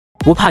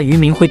不怕渔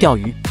民会钓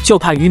鱼，就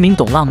怕渔民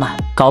懂浪漫，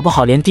搞不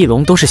好连地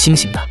笼都是新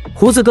型的。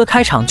胡子哥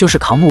开场就是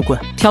扛木棍，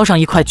挑上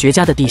一块绝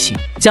佳的地形，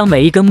将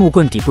每一根木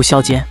棍底部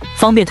削尖，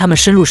方便他们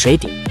深入水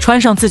底。穿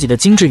上自己的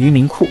精致渔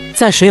民裤，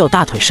在水有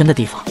大腿深的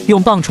地方，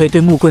用棒槌对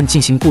木棍进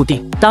行固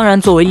定。当然，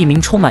作为一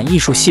名充满艺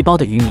术细胞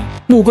的渔民，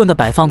木棍的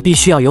摆放必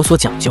须要有所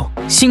讲究。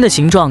新的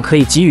形状可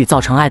以给予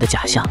造成爱的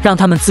假象，让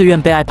他们自愿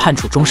被爱判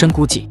处终身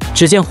孤寂。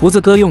只见胡子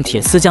哥用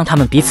铁丝将他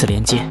们彼此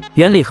连接，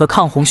原理和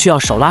抗洪需要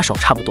手拉手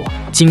差不多。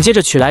紧接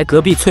着取来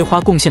隔壁翠花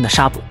贡献的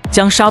纱布，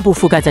将纱布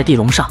覆盖在地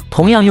笼上，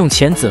同样用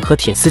钳子和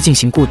铁丝进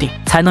行固定，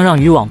才能让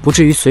渔网不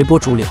至于随波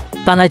逐流。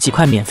搬来几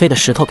块免费的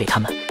石头给他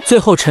们，最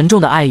后沉重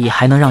的爱意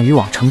还能让渔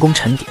网成功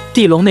沉底。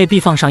地笼内必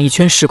放上一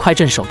圈石块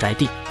镇守宅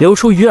地，留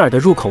出鱼饵的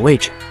入口位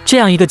置。这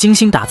样一个精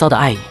心打造的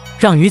爱意，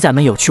让鱼仔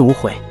们有去无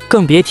回，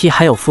更别提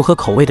还有符合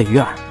口味的鱼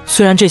饵。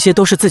虽然这些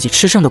都是自己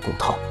吃剩的骨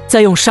头，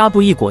再用纱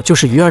布一裹就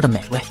是鱼儿的美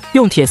味。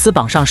用铁丝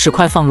绑上石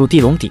块放入地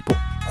笼底部，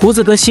胡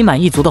子哥心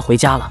满意足地回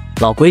家了。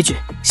老规矩，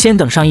先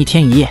等上1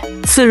天1夜。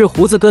次日，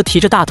胡子哥提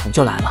着大桶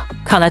就来了，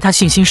看来他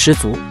信心十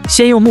足。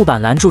先用木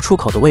板拦住出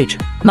口的位置，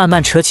慢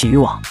慢扯起渔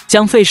网，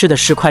将费事的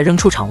石块扔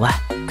出场外。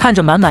看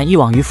着满满一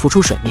网鱼浮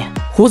出水面，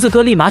胡子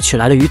哥立马取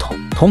来了鱼桶，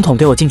桶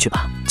给我进去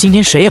吧，今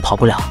天谁也跑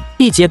不了。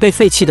一节被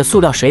废弃的塑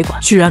料水管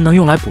居然能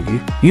用来捕鱼，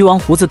鱼王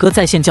胡子哥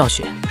在线教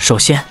学：首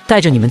先，带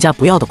着你们家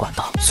不要的管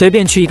道，随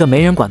便去一个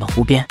没人管的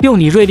湖边，用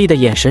你锐利的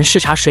眼神视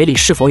察水里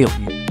是否有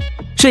鱼。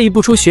这一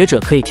步初学者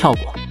可以跳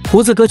过。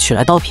胡子哥取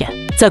来刀片，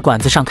在管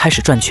子上开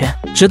始转圈，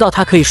直到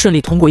它可以顺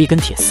利通过一根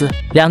铁丝。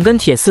2根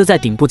铁丝在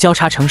顶部交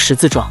叉成十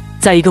字状，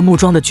在一个木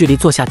桩的距离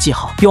做下记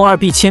号，用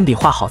2B 铅笔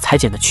画好裁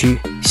剪的区域。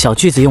小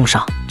锯子用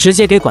上，直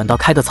接给管道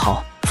开个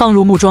槽，放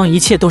入木桩，一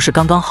切都是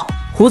刚刚好。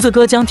胡子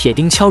哥将铁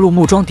钉敲入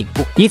木桩顶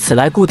部，以此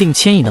来固定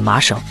牵引的麻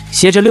绳，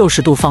斜着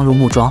60度放入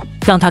木桩，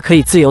让它可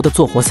以自由地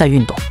做活塞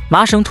运动。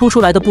麻绳凸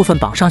出来的部分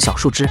绑上小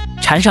树枝，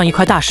缠上一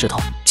块大石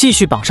头，继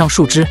续绑上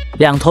树枝，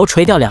两头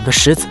垂掉2个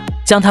石子，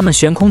将它们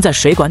悬空在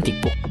水管顶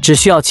部，只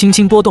需要轻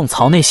轻拨动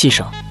槽内细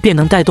绳，便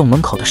能带动门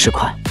口的石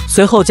块。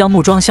随后将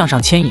木桩向上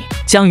牵引，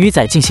将鱼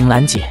仔进行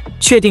拦截，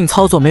确定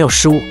操作没有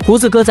失误。胡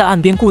子哥在岸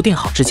边固定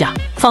好支架，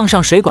放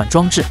上水管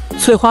装置。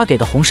翠花给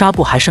的红纱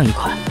布还剩1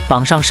块，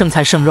绑上剩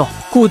菜剩肉，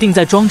固定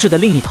在装置的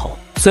另一头。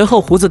随后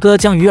胡子哥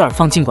将鱼饵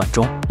放进管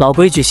中，老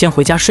规矩，先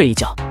回家睡一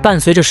觉。伴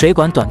随着水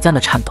管短暂的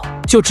颤抖，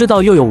就知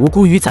道又有无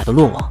辜鱼仔的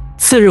落网。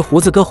次日，胡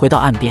子哥回到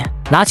岸边，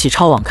拿起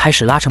抄网开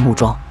始拉扯木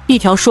桩，一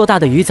条硕大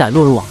的鱼仔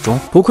落入网中。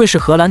不愧是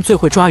荷兰最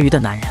会抓鱼的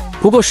男人。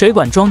不过水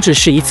管装置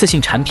是一次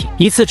性产品，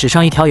一次只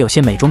上1条有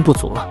些美中不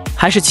足了，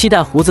还是期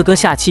待胡子哥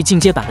下期进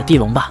阶版的地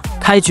笼吧。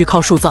开局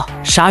靠树造，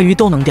啥鱼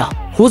都能钓。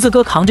胡子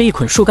哥扛着一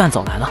捆树干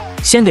走来了，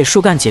先给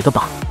树干解个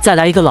绑，再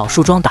来一个老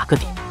树桩打个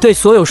底，对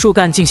所有树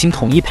干进行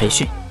统一培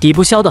训，底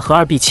部削的和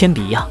2B 铅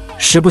笔一样。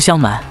实不相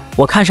瞒，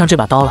我看上这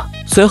把刀了。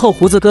随后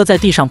胡子哥在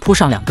地上铺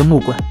上2根木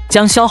棍，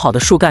将削好的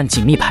树干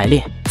紧密排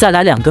列，再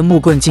来2根木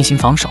棍进行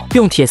防守，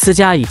用铁丝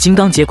加以金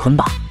刚结捆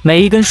绑，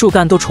每一根树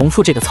干都重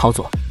复这个操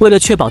作。为了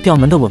确保钓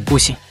门的稳固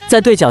性，在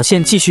对角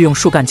线继续用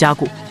树干加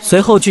固，随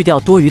后锯掉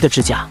多余的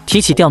支架，提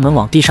起钓门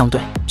往地上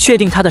对，确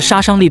定它的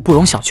杀伤力不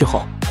容小觑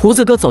后，胡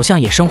子哥走向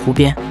野生湖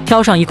边，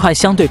挑上一块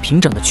相对平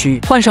整的区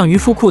域，换上渔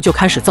夫裤就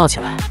开始造起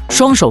来，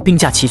双手并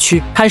驾齐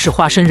驱，开始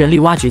化身人力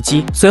挖掘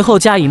机，随后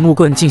加以木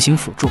棍进行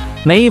辅助，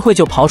没一会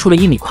就刨出了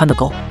1米宽的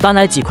沟，搬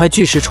来几块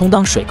巨石充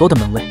当水沟的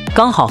门卫，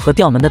刚好和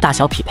钓门的大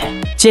小匹配。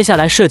接下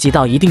来涉及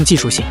到一定技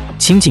术性，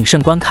请谨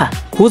慎观看。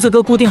胡子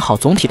哥固定好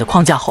总体的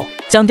框架后，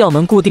将钓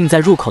门固定在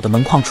入口的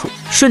门框处，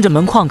顺着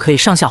门框可以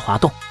上下滑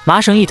动，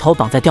麻绳一头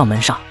绑在钓门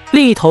上，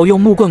另一头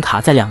用木棍卡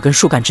在2根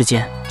树干之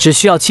间，只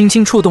需要轻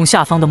轻触动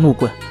下方的木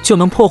棍，就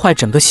能破坏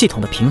整个系统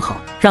的平衡，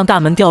让大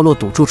门掉落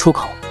堵住出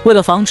口。为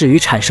了防止鱼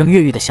产生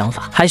越狱的想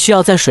法，还需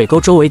要在水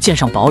沟周围建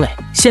上堡垒。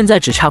现在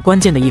只差关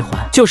键的一环，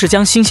就是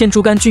将新鲜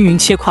猪肝均匀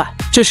切块，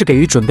这是给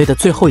鱼准备的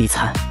最后一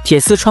餐。铁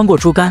丝穿过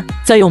猪肝，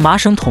再用麻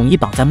绳统一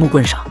绑在木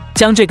棍上，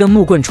将这根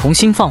木棍重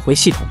新放回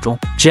系统中。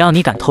只要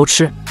你敢偷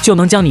吃，就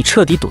能将你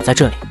彻底堵在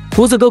这里。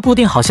胡子哥固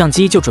定好相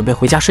机，就准备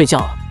回家睡觉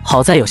了。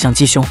好在有相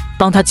机兄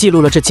帮他记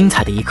录了这精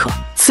彩的一刻。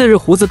次日，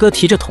胡子哥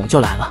提着桶就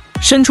来了，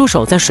伸出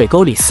手在水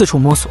沟里四处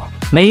摸索，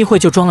没一会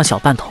就装了小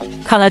半桶。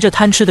看来这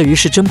贪吃的鱼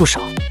是真不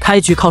少。开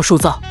局靠树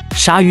造，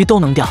啥鱼都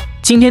能钓。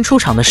今天出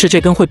场的是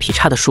这根会劈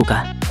叉的树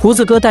干。胡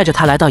子哥带着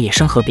他来到野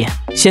生河边，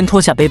先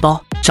脱下背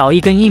包，找一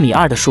根1.2米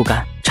的树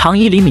干，长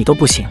1厘米都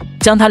不行，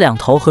将它2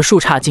头和树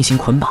杈进行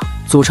捆绑，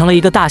组成了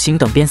一个大型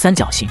等边三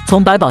角形。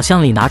从百宝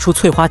箱里拿出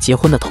翠花结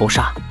婚的头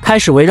纱，开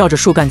始围绕着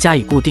树干加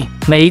以固定，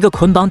每一个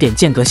捆绑点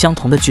间隔相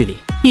同的距离，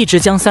一直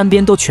将3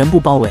边都全部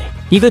包围，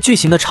一个巨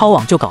型的抄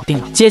网就搞定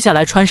了。接下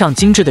来穿上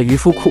精致的渔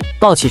夫裤，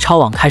抱起抄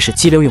网开始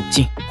激流勇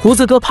进。胡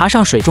子哥爬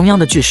上水中央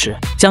的巨石，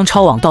将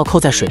抄网倒扣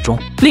在水中，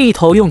另一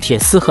头用铁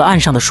丝和岸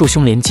上的树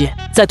胸连接，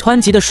再湍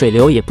急的水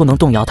流也不能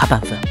动摇它半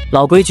分。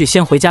老规矩，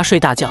先回家睡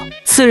大觉，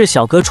次日，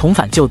小哥重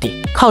返旧地，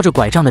靠着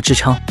拐杖的支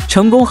撑，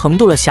成功横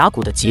渡了峡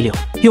谷的急流，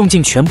用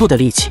尽全部的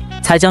力气，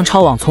才将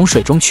抄网从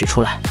水中取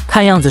出来。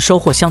看样子收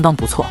获相当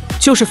不错，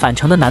就是返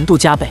程的难度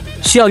加倍，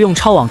需要用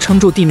抄网撑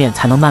住地面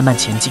才能慢慢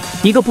前进，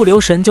一个不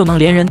留神就能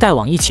连人带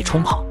网一起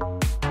冲跑。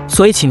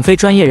所以请非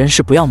专业人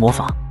士不要模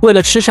仿，为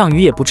了吃上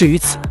鱼也不至于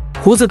此。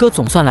胡子哥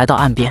总算来到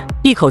岸边，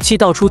一口气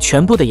倒出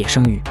全部的野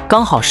生鱼，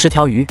刚好10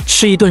条鱼，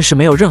吃一顿是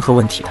没有任何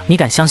问题的。你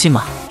敢相信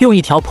吗？用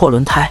一条破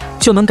轮胎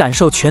就能感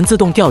受全自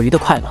动钓鱼的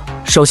快乐。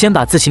首先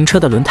把自行车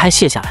的轮胎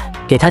卸下来，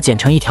给它剪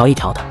成一条一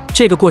条的，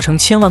这个过程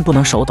千万不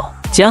能手抖。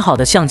剪好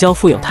的橡胶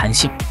富有弹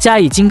性，加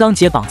以金刚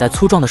结绑在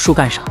粗壮的树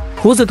干上。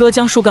胡子哥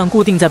将树干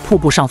固定在瀑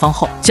布上方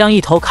后，将一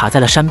头卡在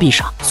了山壁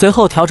上，随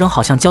后调整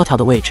好像胶条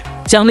的位置，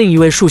将另一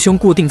位束胸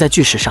固定在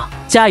巨石上，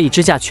加以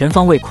支架全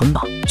方位捆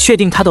绑，确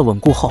定它的稳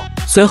固后，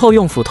随后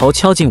用斧头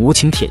敲进无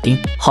情铁钉，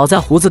好在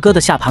胡子哥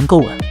的下盘够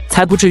稳，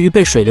才不至于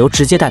被水流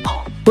直接带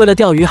跑。为了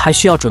钓鱼，还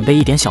需要准备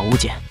一点小物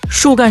件，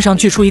树干上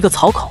锯出一个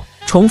槽口。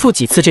重复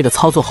几次这个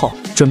操作后，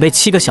准备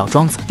7个小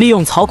桩子，利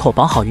用槽口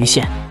绑好鱼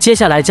线。接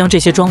下来将这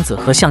些桩子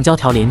和橡胶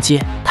条连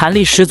接，弹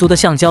力十足的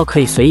橡胶可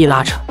以随意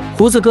拉扯。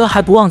胡子哥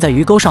还不忘在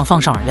鱼钩上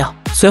放上饵料，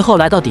随后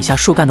来到底下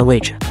树干的位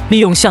置，利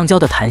用橡胶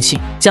的弹性，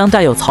将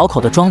带有槽口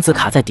的桩子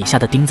卡在底下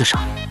的钉子上。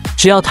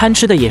只要贪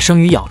吃的野生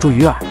鱼咬住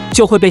鱼饵，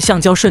就会被橡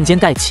胶瞬间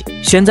带起，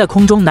悬在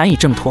空中难以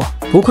挣脱。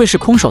不愧是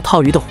空手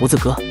套鱼的胡子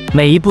哥，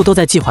每一步都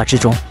在计划之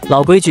中。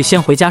老规矩，先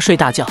回家睡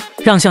大觉，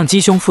让相机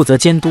兄负责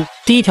监督。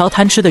第一条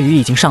贪吃的鱼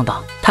已经上当，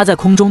他在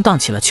空中荡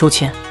起了秋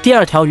千。第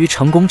2条鱼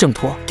成功挣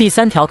脱，第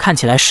3条看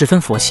起来十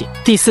分佛系，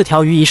第4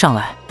条鱼一上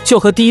来就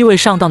和第1位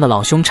上当的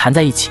老兄缠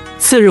在一起。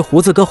次日，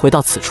胡子哥回到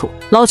此处，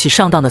捞起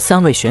上当的3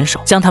位选手，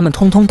将他们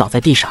通通倒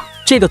在地上。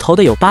这个头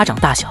的有巴掌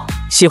大小，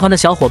喜欢的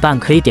小伙伴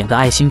可以点个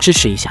爱心支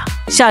持一下。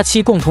下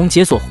期共同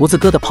解锁胡子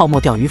哥的泡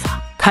沫钓鱼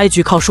法，开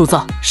局靠树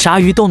造，啥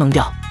鱼都能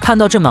钓。看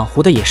到这满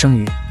湖的野生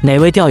鱼，哪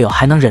位钓友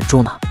还能忍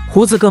住呢？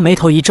胡子哥眉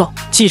头一皱，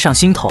计上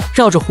心头，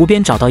绕着湖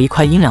边找到一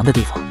块阴凉的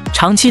地方。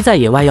长期在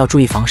野外要注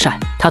意防晒，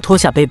他脱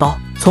下背包，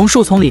从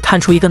树丛里探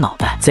出一个脑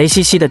袋，贼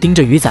兮兮地盯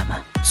着鱼仔们。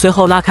随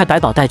后拉开百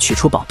宝袋，取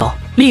出宝刀，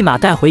立马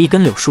带回一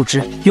根柳树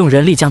枝，用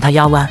人力将它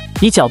压弯，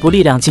以脚部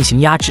力量进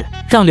行压制，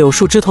让柳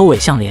树枝头尾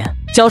相连。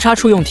交叉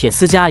处用铁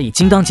丝夹以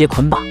金刚结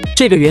捆绑，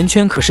这个圆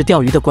圈可是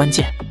钓鱼的关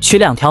键。取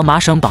2条麻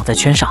绳绑在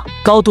圈上，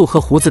高度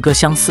和胡子哥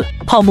相似。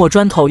泡沫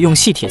砖头用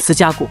细铁丝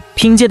加固，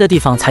拼接的地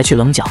方采取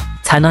棱角，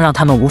才能让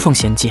它们无缝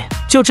衔接。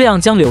就这样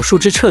将柳树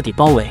枝彻底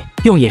包围，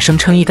用野生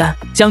撑衣杆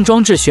将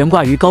装置悬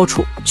挂于高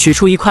处，取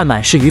出一块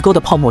满是鱼钩的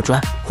泡沫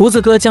砖。胡子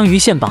哥将鱼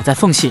线绑在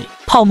缝隙里，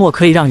泡沫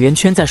可以让圆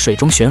圈在水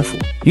中悬浮，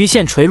鱼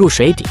线垂入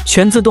水底，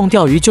全自动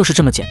钓鱼就是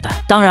这么简单。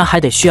当然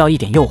还得需要一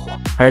点诱惑，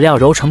饵料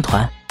揉成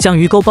团，将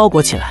鱼钩包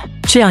裹起来。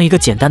这样一个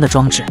简单的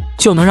装置，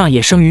就能让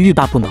野生鱼欲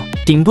罢不能。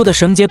顶部的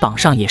绳结绑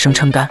上野生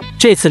撑杆，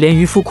这次连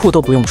渔夫裤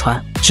都不用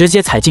穿，直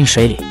接踩进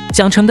水里，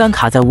将撑杆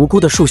卡在无辜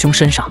的树兄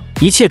身上，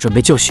一切准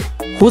备就绪。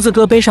胡子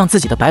哥背上自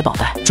己的百宝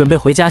袋，准备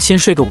回家先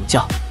睡个午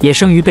觉。野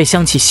生鱼被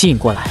香气吸引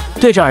过来，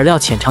对着饵料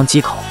浅尝几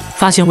口，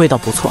发现味道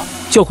不错，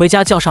就回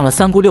家叫上了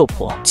3姑6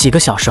婆。几个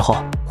小时后，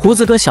胡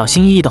子哥小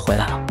心翼翼地回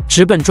来了，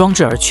直奔装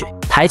置而去，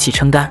抬起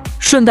撑杆，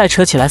顺带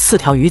扯起来4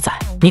条鱼仔。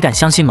你敢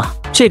相信吗？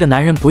这个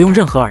男人不用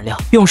任何饵料，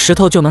用石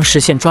头就能实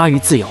现抓鱼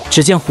自由。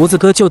只见胡子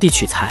哥就地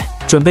取材，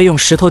准备用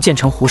石头建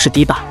成湖式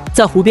堤坝，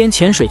在湖边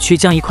浅水区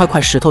将一块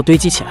块石头堆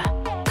积起来。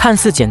看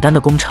似简单的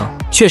工程，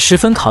却十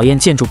分考验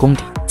建筑功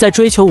底。在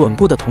追求稳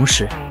固的同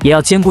时，也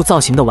要兼顾造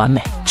型的完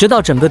美，直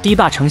到整个堤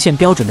坝呈现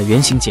标准的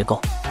圆形结构，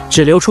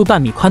只留出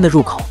半米宽的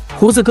入口。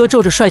胡子哥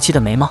皱着帅气的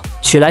眉毛，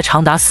取来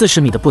长达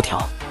40米的布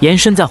条，延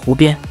伸在湖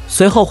边，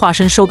随后化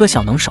身收割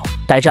小能手，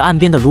逮着岸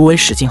边的芦苇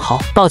使劲薅，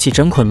抱起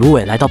整捆芦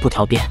苇来到布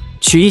条边，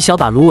取一小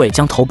把芦苇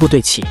将头部对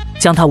齐，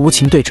将它无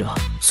情对折，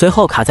随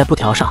后卡在布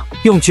条上，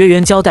用绝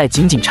缘胶带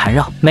紧紧缠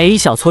绕，每一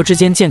小撮之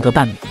间间隔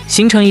半米，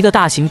形成一个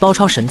大型包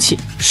抄神器。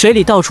水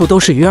里到处都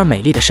是鱼儿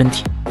美丽的身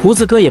体。胡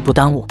子哥也不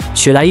耽误，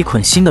取来一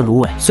捆新的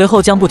芦苇，随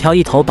后将布条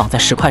一头绑在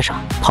石块上，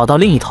跑到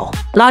另一头，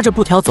拉着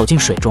布条走进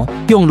水中，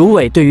用芦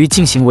苇对鱼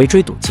进行围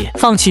追堵截。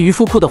放弃渔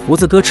夫裤的胡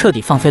子哥彻底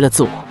放飞了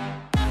自我，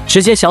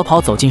直接小跑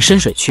走进深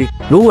水区，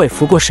芦苇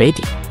拂过水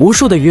底，无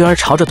数的鱼儿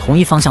朝着同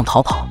一方向逃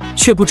跑，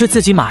却不知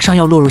自己马上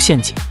要落入陷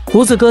阱。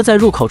胡子哥在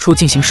入口处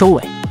进行收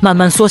尾，慢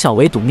慢缩小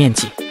围堵面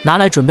积，拿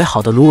来准备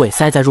好的芦苇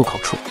塞在入口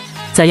处，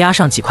再压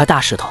上几块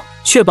大石头，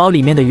确保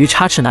里面的鱼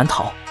插翅难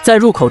逃。在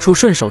入口处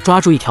顺手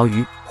抓住一条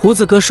鱼，胡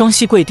子哥双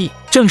膝跪地，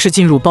正式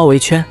进入包围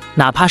圈。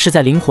哪怕是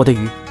再灵活的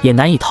鱼，也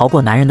难以逃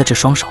过男人的这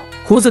双手。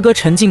胡子哥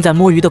沉浸在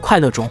摸鱼的快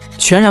乐中，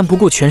全然不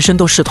顾全身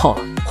都湿透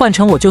了。换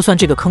成我，就算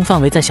这个坑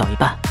范围再小一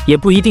半，也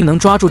不一定能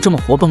抓住这么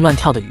活蹦乱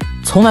跳的鱼。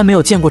从来没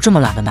有见过这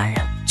么懒的男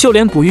人，就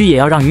连捕鱼也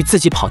要让鱼自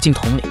己跑进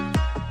桶里。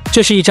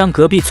这是一张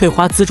隔壁翠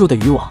花资助的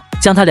渔网，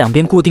将它两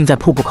边固定在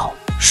瀑布口，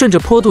顺着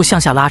坡度向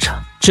下拉扯，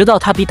直到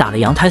它比打了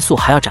羊胎素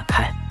还要展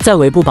开。在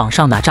尾部绑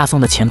上哪吒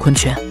送的乾坤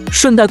圈，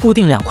顺带固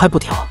定2块布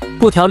条，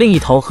布条另一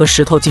头和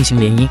石头进行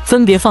连音，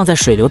分别放在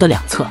水流的两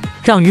侧，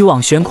让渔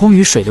网悬空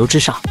于水流之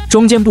上，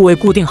中间部位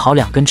固定好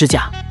2根支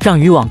架，让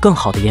渔网更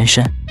好的延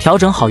伸，调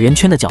整好圆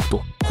圈的角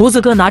度。胡子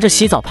哥拿着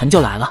洗澡盆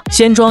就来了，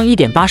先装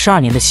1.82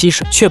年的溪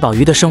水，确保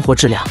鱼的生活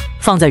质量，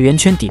放在圆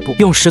圈底部，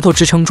用石头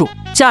支撑住，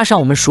架上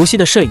我们熟悉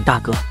的摄影大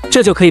哥，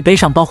这就可以背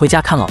上包回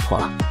家看老婆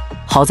了。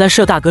好在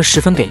摄大哥十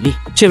分给力，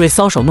这位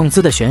搔首弄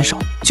姿的选手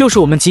就是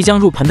我们即将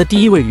入盆的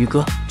第1位鱼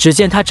哥。只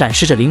见他展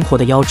示着灵活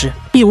的腰肢，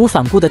义无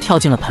反顾地跳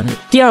进了盆里。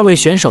第2位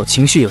选手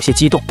情绪有些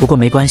激动，不过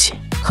没关系，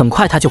很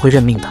快他就会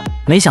认命的。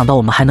没想到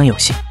我们还能有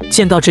幸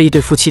见到这一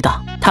对夫妻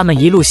档，他们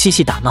一路嬉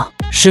戏打闹，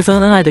十分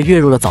恩爱地跃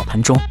入了澡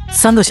盆中。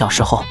3个小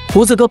时后，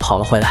胡子哥跑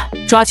了回来，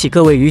抓起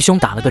各位鱼兄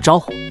打了个招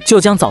呼，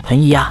就将澡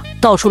盆一压，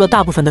倒出了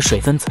大部分的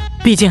水分子，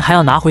毕竟还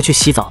要拿回去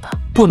洗澡的，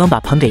不能把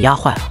盆给压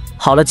坏了。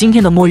好了，今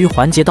天的摸鱼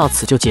环节到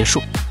此就结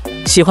束。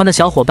喜欢的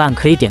小伙伴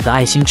可以点个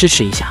爱心支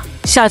持一下，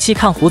下期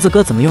看胡子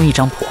哥怎么用一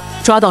张破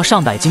抓到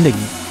上百斤的鱼，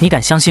你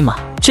敢相信吗？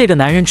这个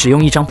男人只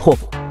用一张破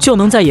布就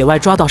能在野外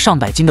抓到上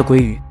百斤的鲑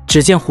鱼。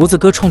只见胡子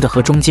哥冲着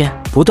河中间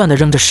不断地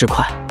扔着10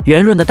块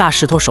圆润的大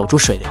石头守住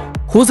水流。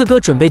胡子哥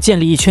准备建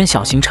立一圈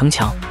小型城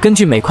墙，根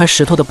据每块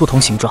石头的不同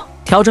形状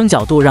调整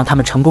角度，让它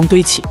们成功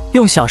堆起，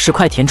用小石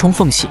块填充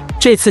缝隙。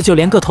这次就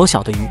连个头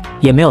小的鱼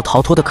也没有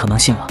逃脱的可能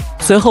性了。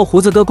随后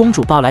胡子哥公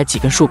主抱来几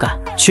根树干，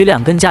取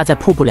2根架在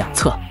瀑布两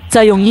侧，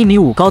再用1.5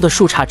米高的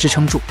树杈支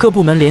撑住各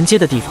部门连接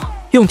的地方，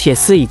用铁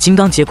丝以金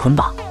刚结捆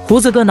绑。胡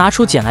子哥拿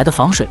出捡来的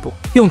防水布，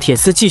用铁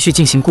丝继续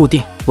进行固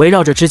定，围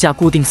绕着支架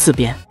固定4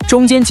边，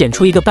中间剪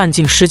出一个半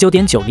径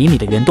19.9厘米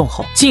的圆洞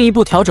后，进一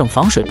步调整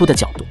防水布的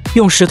角度，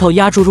用石头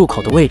压住入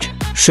口的位置，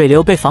水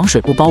流被防水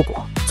布包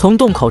裹，从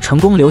洞口成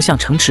功流向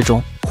城池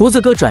中。胡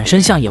子哥转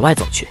身向野外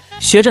走去，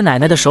学着奶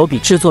奶的手笔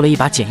制作了一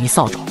把简易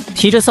扫帚，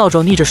提着扫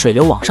帚逆着水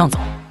流往上走。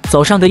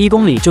走上个1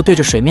公里就对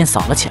着水面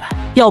扫了起来，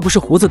要不是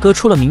胡子哥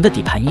出了名的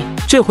底盘硬，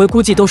这回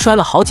估计都摔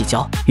了好几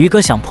跤。鱼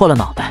哥想破了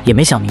脑袋也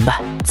没想明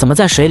白，怎么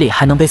在水里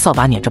还能被扫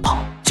把撵着跑，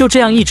就这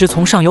样一直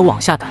从上游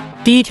往下赶。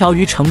第1条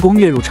鱼成功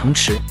跃入城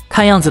池，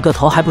看样子个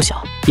头还不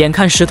小。眼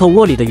看石头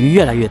窝里的鱼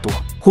越来越多，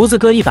胡子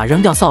哥一把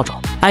扔掉扫帚，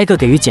挨个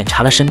给鱼检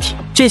查了身体。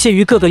这些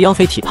鱼个个腰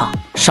肥体胖，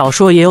少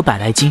说也有100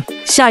来斤。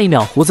下一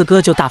秒，胡子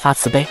哥就大发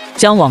慈悲，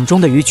将网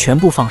中的鱼全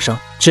部放生，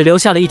只留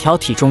下了1条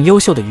体重优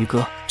秀的鱼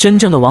哥。真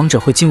正的王者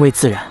会敬畏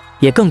自然，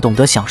也更懂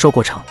得享受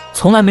过程。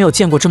从来没有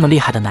见过这么厉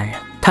害的男人，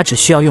他只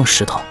需要用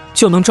石头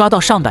就能抓到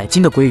上百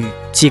斤的鲑鱼，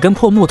几根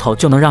破木头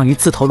就能让鱼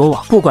自投罗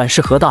网。不管是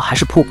河道还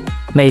是瀑布，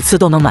每次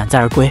都能满载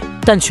而归。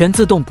但全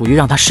自动捕鱼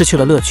让他失去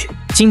了乐趣。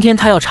今天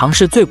他要尝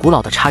试最古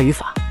老的插鱼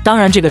法，当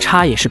然这个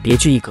插也是别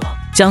具一格。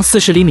将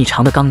40厘米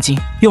长的钢筋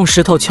用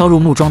石头敲入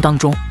木桩当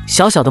中，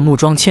小小的木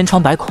桩千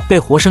疮百孔，被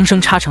活生生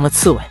插成了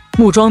刺猬。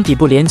木桩底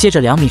部连接着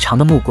2米长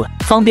的木棍，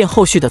方便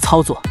后续的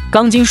操作。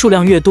钢筋数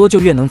量越多，就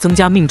越能增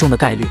加命中的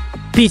概率。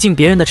毕竟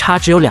别人的叉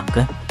只有2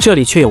根，这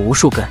里却有无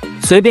数根，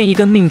随便1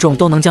根命中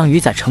都能将鱼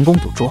仔成功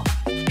捕捉。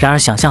然而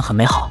想象很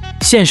美好，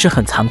现实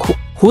很残酷。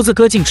胡子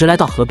哥径直来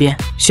到河边，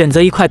选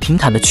择一块平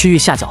坦的区域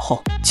下脚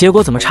后，结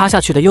果怎么插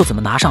下去的又怎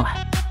么拿上来，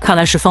看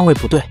来是方位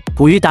不对。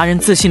捕鱼达人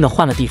自信地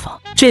换了地方，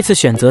这次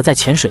选择在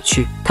浅水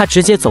区，他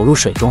直接走入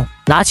水中，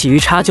拿起鱼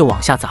叉就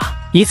往下砸，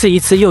一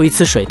次又一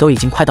次，水都已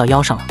经快到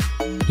腰上了，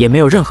也没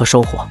有任何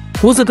收获。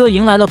胡子哥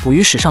迎来了捕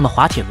鱼史上的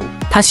滑铁卢，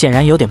他显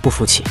然有点不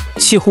服气，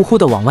气呼呼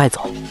地往外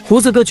走。胡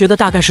子哥觉得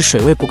大概是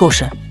水位不够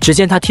深，只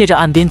见他贴着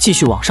岸边继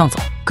续往上走，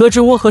胳肢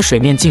窝和水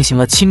面进行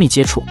了亲密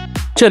接触。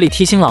这里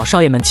提醒老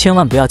少爷们千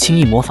万不要轻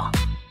易模仿。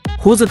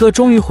胡子哥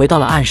终于回到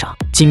了岸上，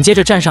紧接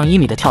着站上1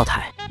米的跳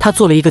台，他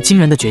做了一个惊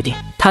人的决定，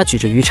他举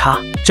着鱼叉，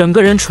整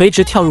个人垂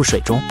直跳入水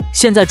中。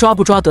现在抓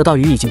不抓得到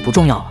鱼已经不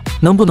重要了，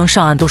能不能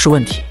上岸都是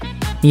问题。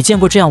你见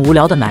过这样无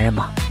聊的男人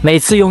吗？每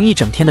次用1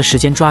整天的时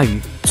间抓鱼，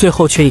最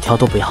后却1条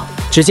都不要。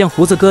只见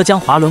胡子哥将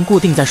滑轮固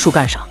定在树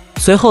干上，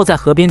随后在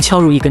河边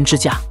敲入1根支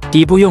架，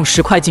底部用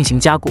石块进行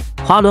加固，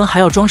滑轮还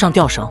要装上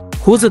吊绳。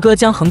胡子哥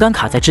将横杆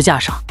卡在支架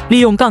上，利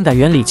用杠杆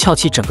原理翘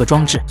起整个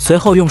装置，随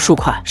后用数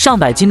块上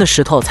百斤的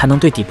石头才能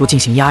对底部进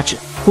行压制。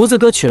胡子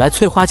哥取来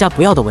翠花家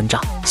不要的蚊帐，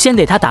先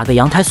给他打个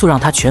羊胎素，让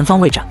他全方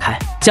位展开，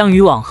将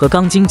渔网和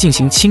钢筋进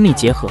行亲密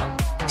结合，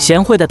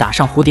贤惠的打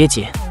上蝴蝶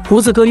结。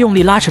胡子哥用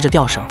力拉扯着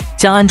吊绳，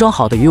将安装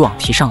好的渔网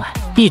提上来，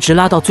一直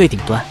拉到最顶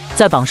端，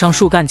再绑上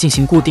树干进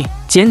行固定，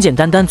简简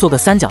单单做个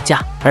3脚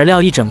架，饵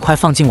料一整块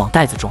放进网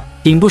袋子中，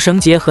顶部绳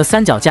结和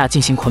3脚架进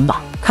行捆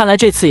绑。看来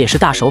这次也是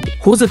大手笔，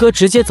胡子哥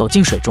直接走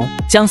进水中，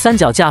将3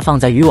脚架放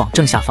在渔网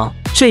正下方。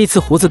这一次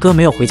胡子哥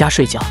没有回家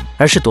睡觉，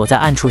而是躲在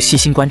暗处细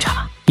心观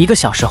察。1个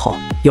小时后，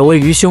有位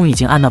鱼兄已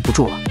经按捺不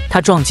住了，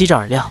他撞击着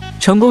饵料，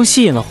成功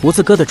吸引了胡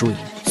子哥的注意。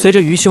随着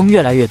鱼兄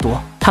越来越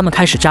多，他们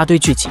开始扎堆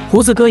聚集，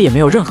胡子哥也没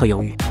有任何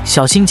犹豫，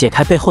小心解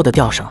开背后的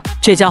吊绳，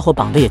这家伙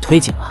绑的也忒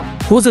紧了。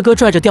胡子哥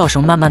拽着吊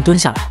绳慢慢蹲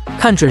下来，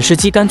看准时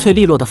机，干脆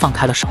利落地放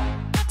开了手。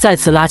再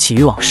次拉起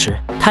渔网时，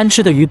贪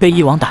吃的鱼被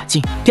一网打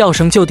尽，吊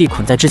绳就地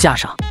捆在支架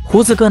上。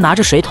胡子哥拿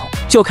着水桶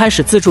就开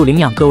始自助领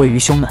养各位鱼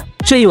兄们。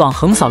这一网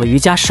横扫了鱼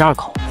家12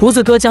口，胡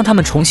子哥将它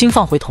们重新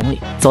放回桶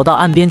里，走到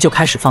岸边就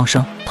开始放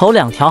生，头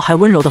2条还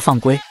温柔地放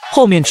归，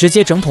后面直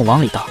接整桶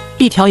往里倒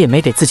，1条也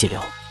没给自己留。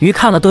鱼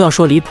看了都要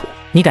说离谱，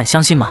你敢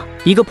相信吗？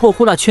一个破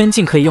呼啦圈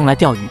竟可以用来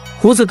钓鱼。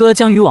胡子哥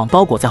将渔网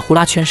包裹在呼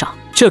啦圈上，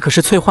这可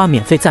是翠花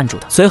免费赞助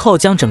的。随后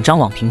将整张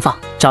网平放，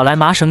找来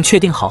麻绳确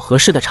定好合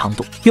适的长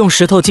度，用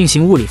石头进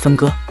行物理分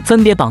割，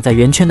分别绑在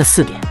圆圈的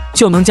4点，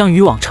就能将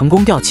渔网成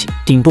功吊起。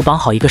顶部绑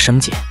好一个绳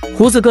结，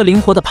胡子哥灵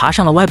活地爬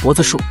上了歪脖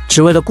子树，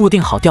只为了固定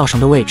好钓绳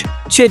的位置。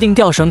确定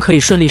钓绳可以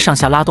顺利上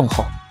下拉动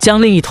后，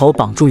将另一头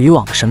绑住渔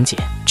网的绳结，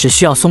只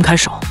需要松开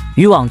手，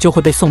渔网就会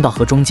被送到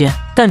河中间，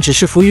但只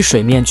是浮于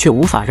水面，却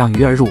无法让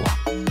鱼儿入网。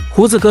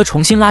胡子哥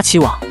重新拉起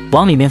网，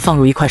往里面放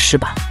入一块石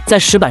板，在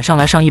石板上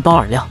来上1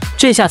包饵料，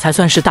这下才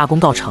算是大功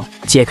告成。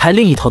解开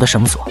另一头的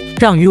绳索，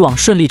让渔网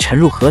顺利沉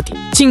入河底。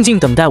静静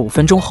等待5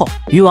分钟后，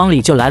渔网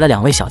里就来了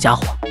2位小家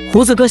伙。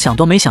胡子哥想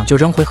都没想就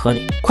扔回河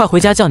里，快回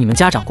家叫你们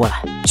家长过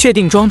来，确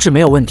定装置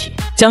没有问题，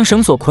将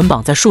绳索捆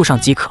绑在树上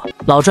即可。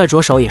老拽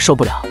着手也受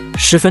不了。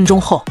10分钟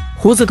后，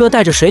胡子哥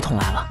带着水桶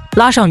来了，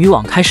拉上渔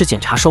网开始检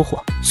查收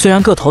获。虽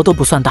然个头都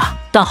不算大，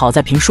但好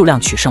在凭数量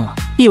取胜了，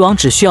一网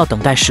只需要等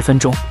待10分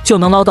钟就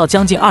能捞到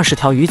将近20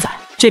条鱼仔，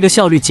这个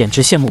效率简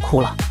直羡慕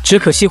哭了。只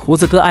可惜胡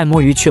子哥爱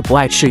摸鱼却不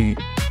爱吃鱼，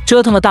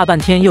折腾了大半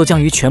天又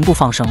将鱼全部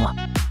放生了。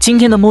今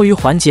天的摸鱼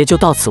环节就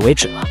到此为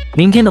止了，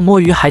明天的摸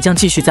鱼还将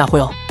继续再会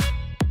哦。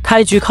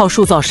开局靠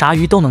树造，啥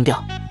鱼都能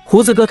钓。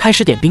胡子哥开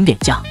始点兵点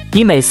将，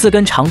以每4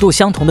根长度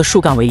相同的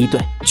树干为一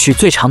队，取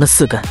最长的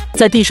4根，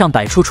在地上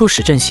摆出初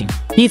始阵型，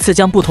依次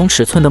将不同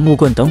尺寸的木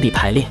棍等比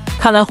排列。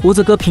看来胡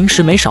子哥平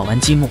时没少玩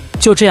积木，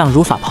就这样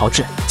如法炮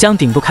制，将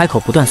顶部开口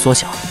不断缩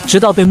小，直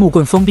到被木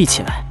棍封闭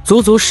起来，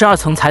足足12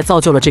层才造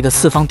就了这个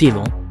4方地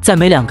笼。在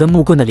每2根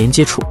木棍的连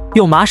接处，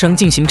用麻绳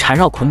进行缠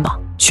绕捆绑，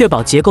确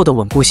保结构的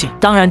稳固性。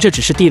当然，这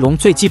只是地笼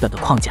最基本的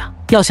框架，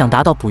要想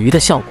达到捕鱼的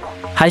效果，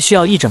还需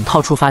要一整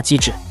套触发机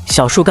制。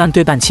小树干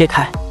对半切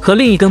开，和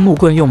另一根木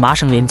棍用麻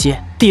绳连接，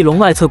地笼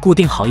外侧固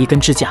定好一根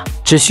支架，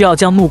只需要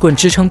将木棍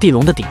支撑地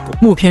笼的顶部，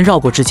木片绕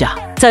过支架，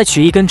再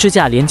取一根支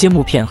架连接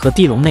木片和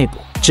地笼内部，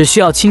只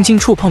需要轻轻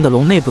触碰的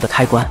笼内部的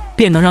开关，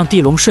便能让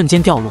地笼瞬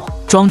间掉落。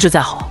装置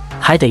再好，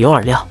还得有饵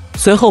料。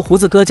随后胡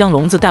子哥将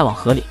笼子带往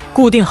河里，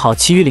固定好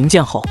其余零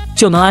件后，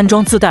就能安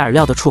装自带饵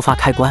料的触发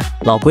开关。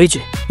老规矩，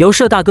由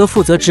社大哥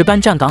负责值班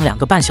站岗2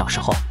个半小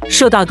时后，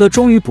社大哥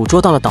终于捕捉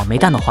到了倒霉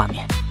蛋的画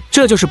面，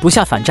这就是不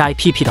下反诈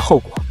APP 的后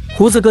果。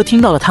胡子哥听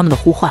到了他们的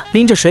呼唤，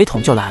拎着水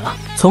桶就来了，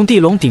从地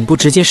笼顶部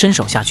直接伸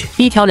手下去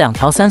，1条、2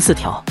条、3、4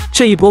条，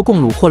这一波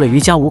共虏获了鱼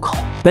家5口。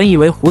本以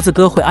为胡子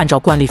哥会按照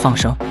惯例放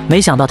生，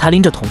没想到他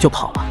拎着桶就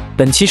跑了。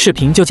本期视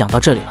频就讲到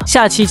这里了，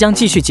下期将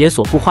继续解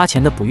锁不花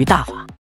钱的捕鱼大法。